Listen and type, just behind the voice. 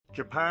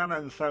Japan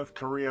and South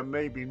Korea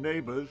may be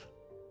neighbours,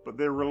 but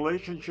their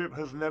relationship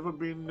has never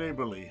been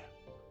neighbourly.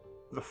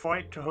 The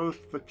fight to host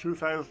the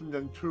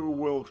 2002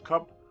 World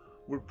Cup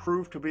would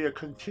prove to be a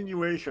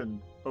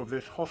continuation of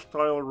this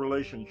hostile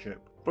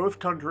relationship. Both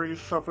countries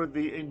suffered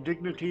the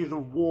indignities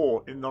of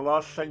war in the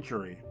last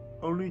century,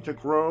 only to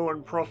grow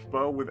and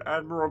prosper with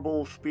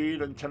admirable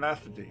speed and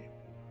tenacity.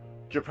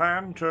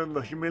 Japan turned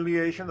the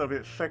humiliation of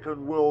its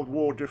Second World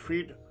War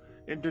defeat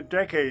into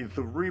decades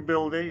of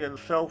rebuilding and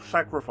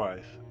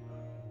self-sacrifice.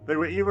 They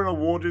were even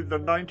awarded the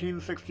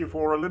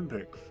 1964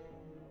 Olympics.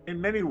 In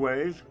many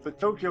ways, the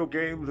Tokyo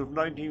Games of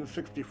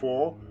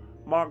 1964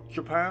 marked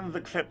Japan's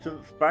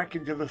acceptance back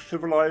into the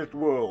civilized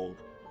world.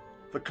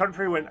 The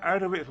country went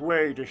out of its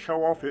way to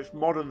show off its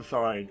modern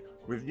side,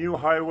 with new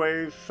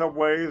highways,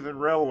 subways,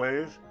 and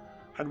railways,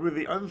 and with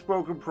the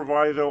unspoken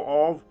proviso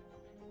of,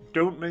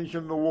 "Don't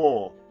mention the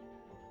war."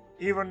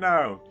 Even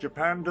now,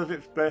 Japan does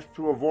its best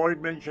to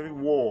avoid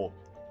mentioning war,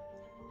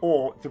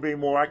 or, to be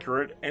more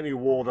accurate, any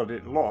war that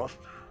it lost.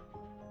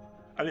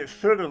 And it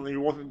certainly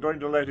wasn't going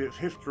to let its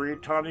history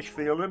tarnish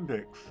the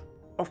Olympics.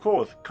 Of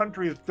course,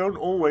 countries don't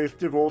always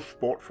divorce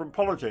sport from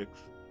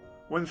politics.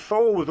 When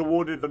Seoul was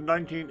awarded the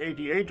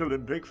 1988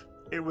 Olympics,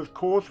 it was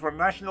cause for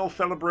national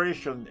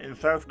celebration in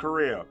South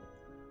Korea.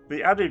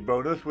 The added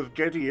bonus was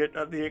getting it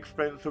at the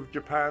expense of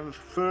Japan's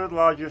third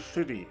largest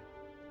city,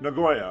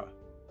 Nagoya.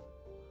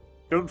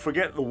 "Don't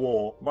forget the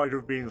war" might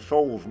have been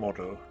Seoul's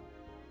motto.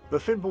 The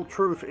simple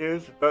truth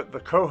is that the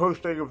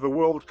co-hosting of the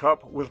World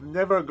Cup was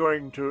never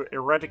going to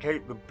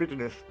eradicate the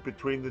bitterness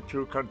between the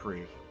two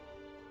countries.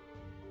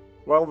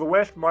 While the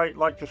West might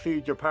like to see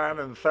Japan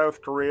and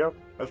South Korea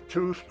as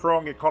two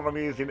strong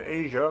economies in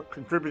Asia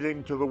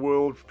contributing to the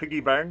world's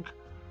piggy bank,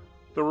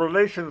 the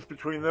relations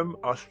between them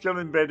are still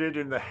embedded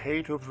in the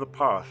hate of the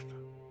past.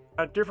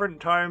 At different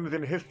times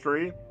in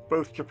history,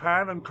 both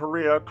Japan and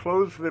Korea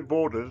closed their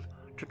borders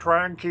to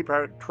try and keep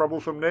out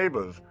troublesome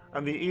neighbors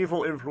and the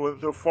evil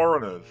influence of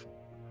foreigners.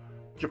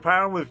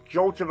 Japan was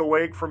jolted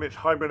awake from its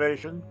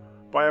hibernation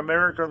by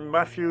American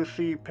Matthew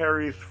C.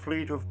 Perry's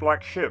fleet of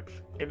black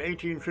ships in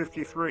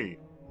 1853.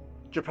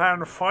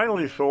 Japan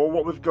finally saw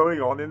what was going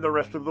on in the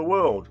rest of the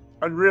world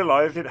and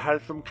realized it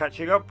had some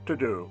catching up to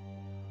do.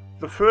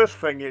 The first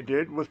thing it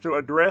did was to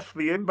address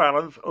the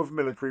imbalance of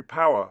military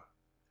power.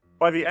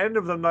 By the end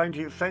of the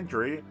 19th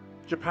century,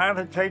 Japan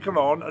had taken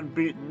on and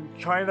beaten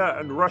China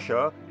and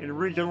Russia in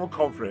regional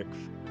conflicts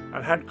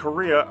and had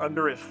Korea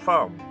under its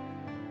thumb.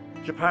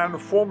 Japan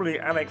formally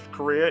annexed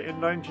Korea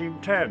in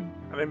 1910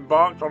 and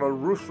embarked on a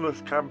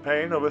ruthless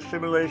campaign of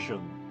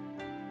assimilation.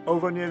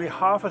 Over nearly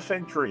half a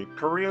century,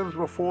 Koreans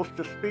were forced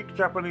to speak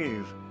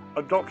Japanese,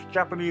 adopt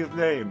Japanese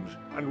names,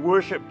 and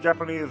worship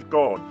Japanese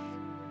gods.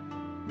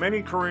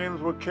 Many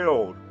Koreans were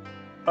killed.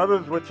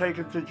 Others were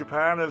taken to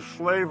Japan as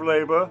slave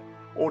labor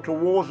or to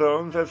war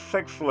zones as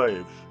sex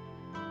slaves.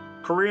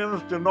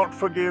 Koreans do not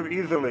forgive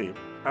easily,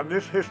 and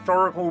this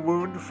historical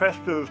wound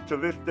festers to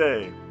this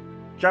day.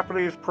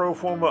 Japanese pro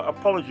forma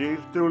apologies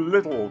do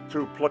little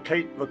to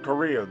placate the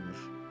Koreans.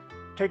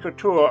 Take a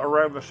tour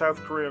around the South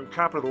Korean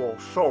capital,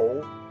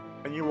 Seoul,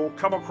 and you will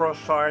come across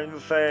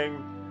signs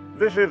saying,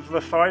 "This is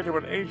the site of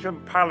an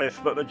ancient palace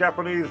that the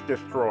Japanese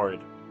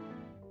destroyed."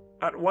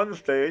 At one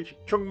stage,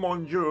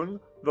 Mong-joon,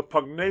 the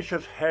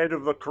pugnacious head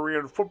of the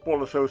Korean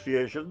Football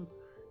Association,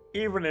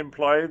 even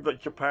implied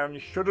that Japan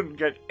shouldn't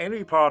get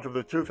any part of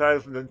the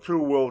 2002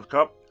 World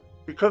Cup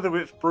because of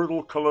its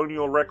brutal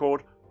colonial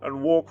record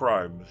and war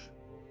crimes.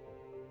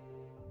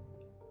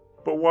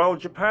 But while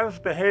Japan's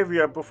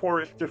behavior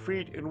before its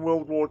defeat in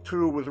World War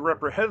II was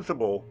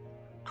reprehensible,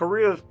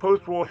 Korea's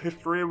post-war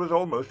history was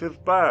almost as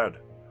bad.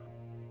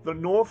 The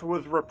North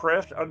was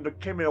repressed under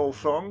Kim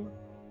Il-sung,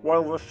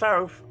 while the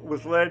South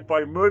was led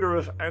by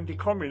murderous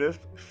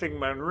anti-communist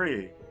Syngman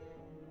Rhee.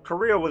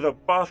 Korea was a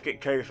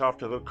basket case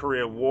after the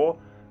Korean War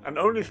and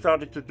only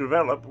started to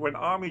develop when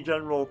Army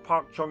General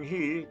Park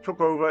Chung-hee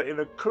took over in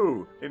a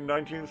coup in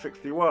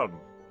 1961.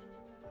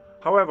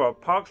 However,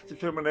 Park's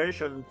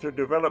determination to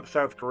develop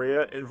South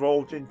Korea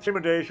involved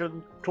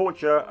intimidation,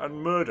 torture,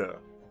 and murder.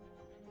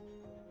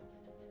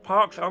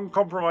 Park's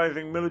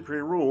uncompromising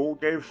military rule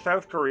gave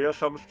South Korea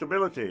some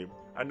stability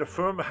and a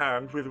firm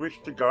hand with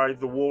which to guide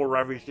the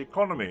war-ravaged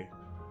economy,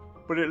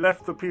 but it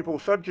left the people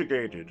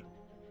subjugated.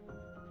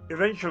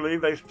 Eventually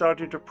they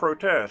started to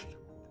protest,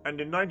 and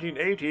in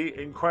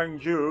 1980 in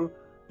Gwangju,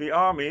 the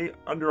army,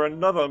 under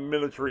another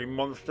military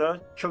monster,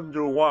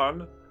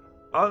 Chundu-wan,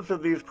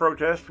 answered these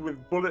protests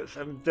with bullets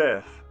and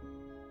death.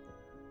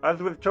 As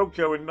with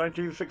Tokyo in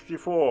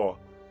 1964,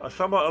 a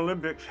Summer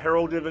Olympics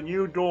heralded a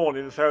new dawn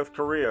in South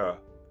Korea.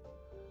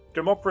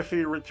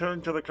 Democracy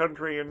returned to the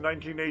country in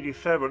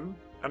 1987,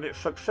 and it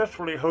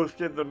successfully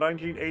hosted the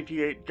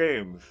 1988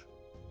 Games.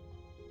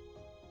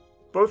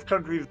 Both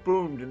countries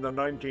boomed in the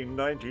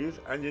 1990s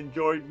and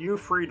enjoyed new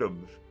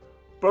freedoms.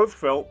 Both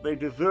felt they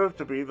deserved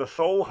to be the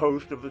sole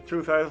host of the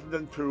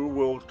 2002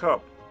 World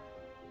Cup.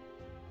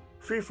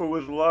 FIFA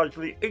was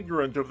largely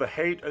ignorant of the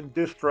hate and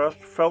distrust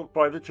felt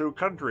by the two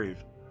countries,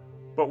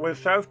 but when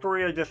South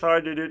Korea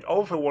decided it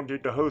also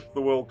wanted to host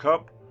the World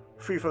Cup,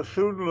 FIFA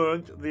soon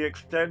learnt the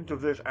extent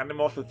of this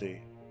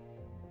animosity.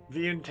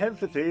 The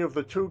intensity of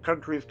the two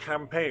countries'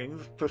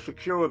 campaigns to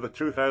secure the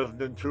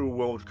 2002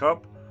 World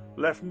Cup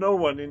left no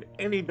one in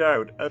any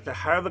doubt as to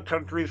how the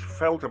countries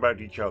felt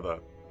about each other.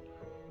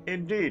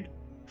 Indeed,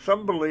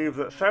 some believe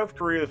that South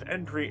Korea's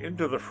entry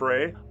into the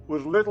fray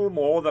was little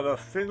more than a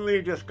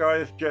thinly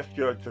disguised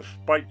gesture to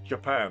spite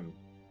Japan.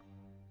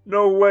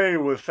 No way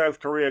was South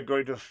Korea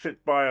going to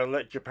sit by and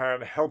let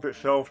Japan help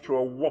itself to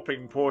a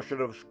whopping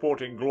portion of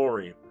sporting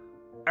glory,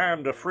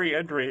 and a free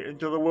entry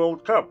into the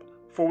World Cup,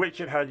 for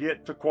which it had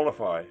yet to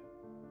qualify.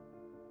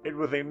 It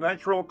was a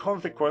natural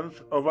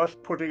consequence of us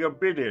putting a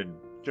bid in,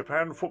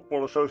 Japan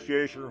Football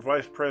Association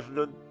Vice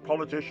President,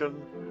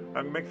 politician,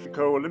 and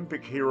Mexico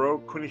Olympic hero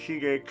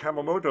Kunishige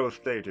Kamamoto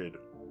stated.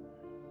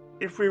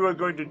 If we were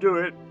going to do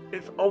it,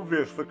 it's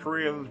obvious the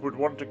Koreans would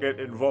want to get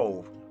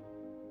involved.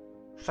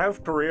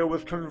 South Korea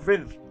was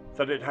convinced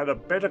that it had a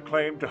better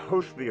claim to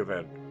host the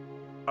event.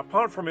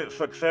 Apart from its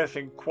success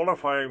in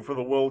qualifying for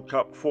the World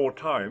Cup 4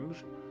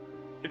 times,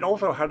 it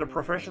also had a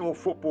professional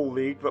football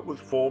league that was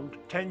formed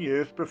 10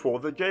 years before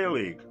the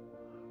J-League.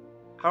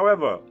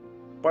 However,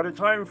 by the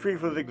time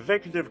FIFA's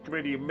Executive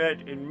Committee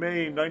met in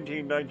May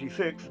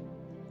 1996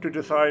 to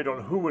decide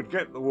on who would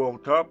get the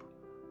World Cup,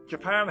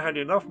 Japan had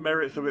enough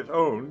merits of its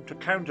own to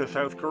counter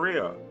South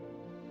Korea.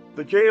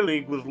 The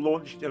J-League was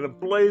launched in a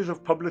blaze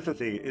of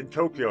publicity in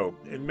Tokyo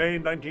in May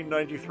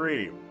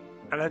 1993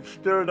 and had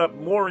stirred up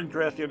more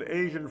interest in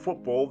Asian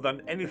football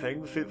than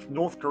anything since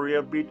North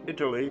Korea beat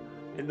Italy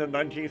in the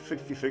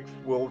 1966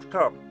 World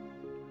Cup.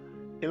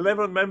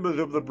 11 members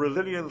of the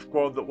Brazilian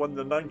squad that won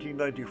the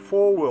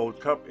 1994 World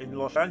Cup in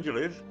Los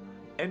Angeles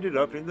ended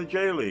up in the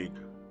J-League.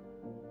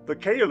 The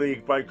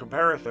K-League, by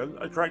comparison,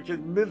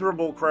 attracted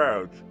miserable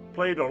crowds,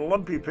 played on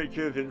lumpy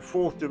pitches in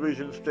 4th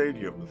Division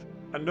stadiums,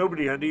 and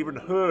nobody had even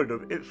heard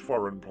of its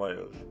foreign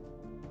players.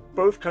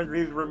 Both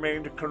countries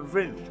remained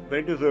convinced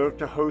they deserved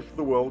to host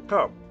the World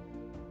Cup.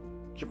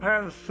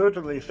 Japan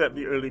certainly set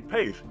the early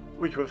pace,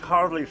 which was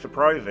hardly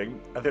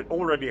surprising as it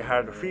already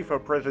had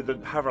FIFA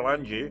President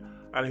Havelange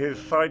and his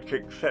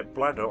sidekick Sepp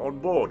Blatter on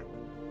board.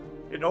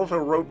 It also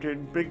roped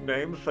in big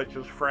names such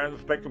as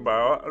Franz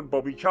Beckenbauer and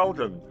Bobby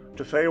Charlton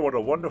to say what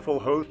a wonderful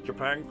host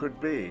Japan could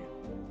be.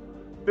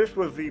 This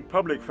was the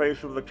public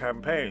face of the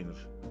campaigns.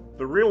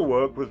 The real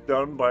work was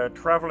done by a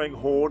travelling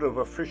horde of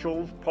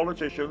officials,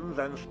 politicians,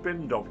 and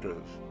spin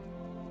doctors.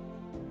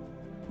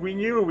 We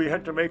knew we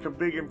had to make a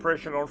big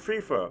impression on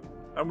FIFA,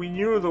 and we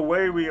knew the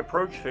way we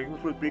approached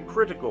things would be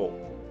critical,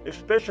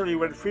 especially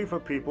when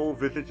FIFA people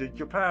visited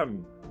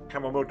Japan,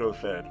 Kamamoto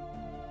said.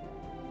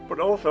 But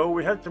also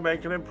we had to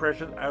make an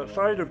impression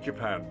outside of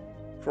Japan.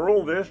 For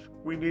all this,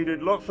 we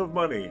needed lots of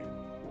money.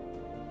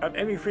 At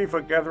any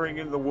FIFA gathering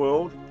in the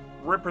world,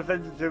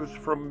 representatives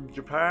from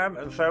Japan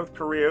and South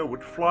Korea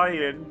would fly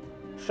in,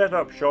 set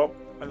up shop,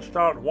 and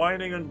start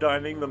wining and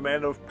dining the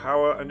men of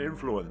power and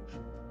influence.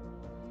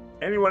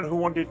 Anyone who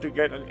wanted to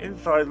get an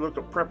inside look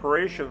at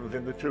preparations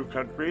in the two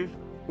countries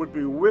would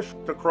be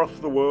whisked across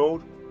the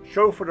world,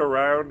 chauffeured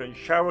around, and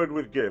showered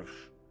with gifts.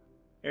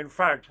 In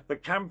fact, the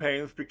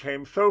campaigns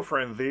became so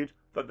frenzied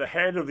that the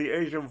head of the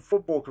Asian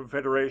Football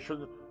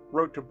Confederation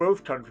wrote to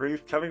both countries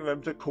telling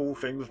them to cool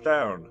things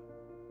down.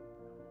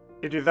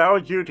 It is our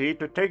duty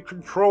to take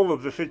control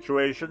of the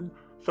situation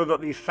so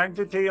that the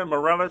sanctity and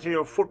morality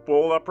of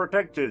football are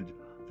protected,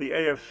 the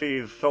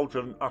AFC's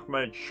Sultan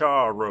Ahmed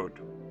Shah wrote.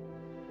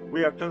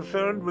 We are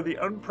concerned with the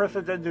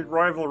unprecedented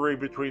rivalry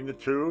between the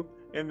two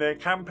in their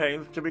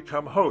campaigns to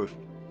become host.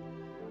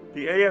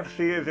 The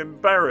AFC is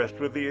embarrassed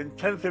with the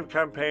intensive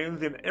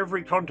campaigns in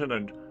every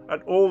continent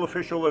at all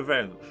official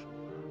events.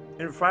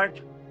 In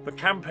fact, the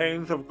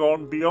campaigns have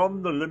gone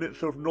beyond the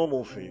limits of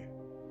normalcy.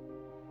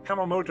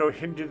 Kamamoto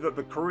hinted that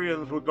the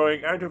Koreans were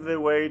going out of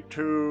their way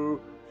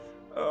to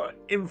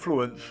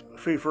influence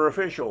FIFA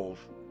officials.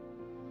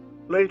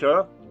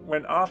 Later,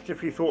 when asked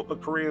if he thought the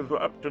Koreans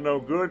were up to no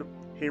good,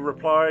 he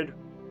replied,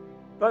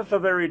 "That's a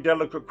very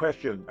delicate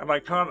question, and I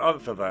can't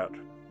answer that."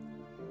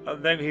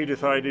 And then he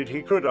decided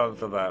he could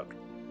answer that.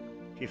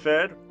 He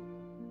said,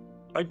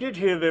 "I did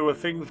hear there were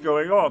things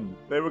going on.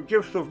 There were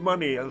gifts of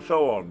money and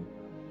so on.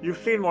 You've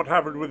seen what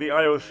happened with the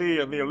IOC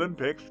and the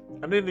Olympics,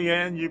 and in the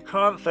end you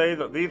can't say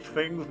that these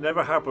things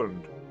never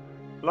happened."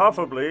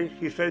 Laughably,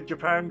 he said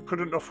Japan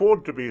couldn't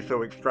afford to be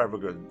so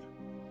extravagant,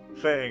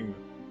 saying,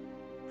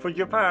 "For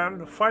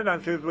Japan,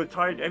 finances were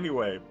tight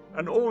anyway,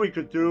 and all we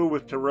could do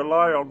was to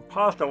rely on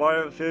past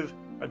alliances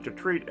and to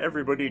treat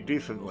everybody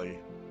decently."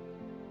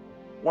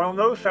 While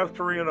no South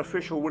Korean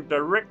official would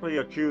directly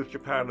accuse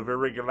Japan of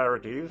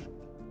irregularities,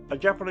 a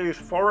Japanese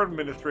foreign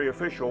ministry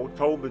official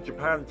told the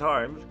Japan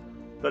Times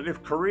that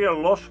if Korea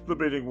lost the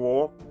bidding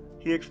war,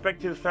 he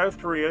expected South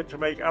Korea to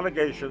make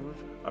allegations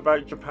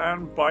about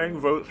Japan buying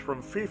votes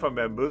from FIFA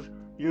members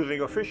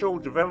using official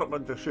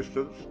development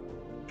assistance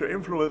to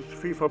influence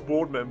FIFA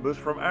board members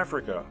from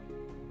Africa.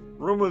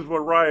 Rumors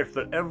were rife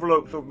that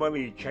envelopes of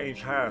money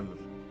changed hands,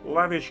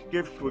 lavish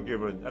gifts were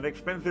given, and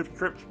expensive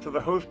trips to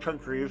the host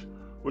countries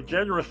were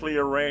generously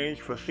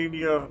arranged for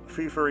senior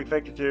FIFA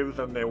executives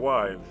and their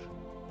wives.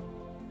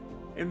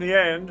 In the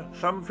end,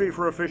 some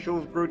FIFA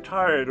officials grew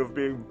tired of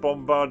being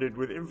bombarded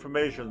with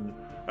information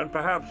and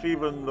perhaps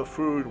even the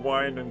food,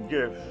 wine and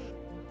gifts.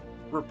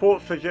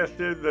 Reports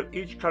suggested that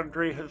each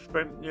country had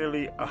spent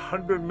nearly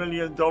 $100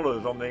 million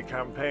on their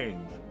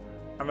campaigns,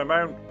 an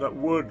amount that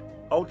would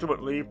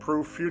ultimately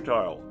prove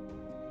futile.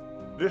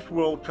 This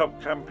World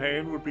Cup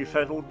campaign would be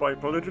settled by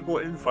political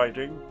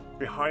infighting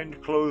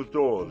behind closed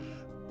doors.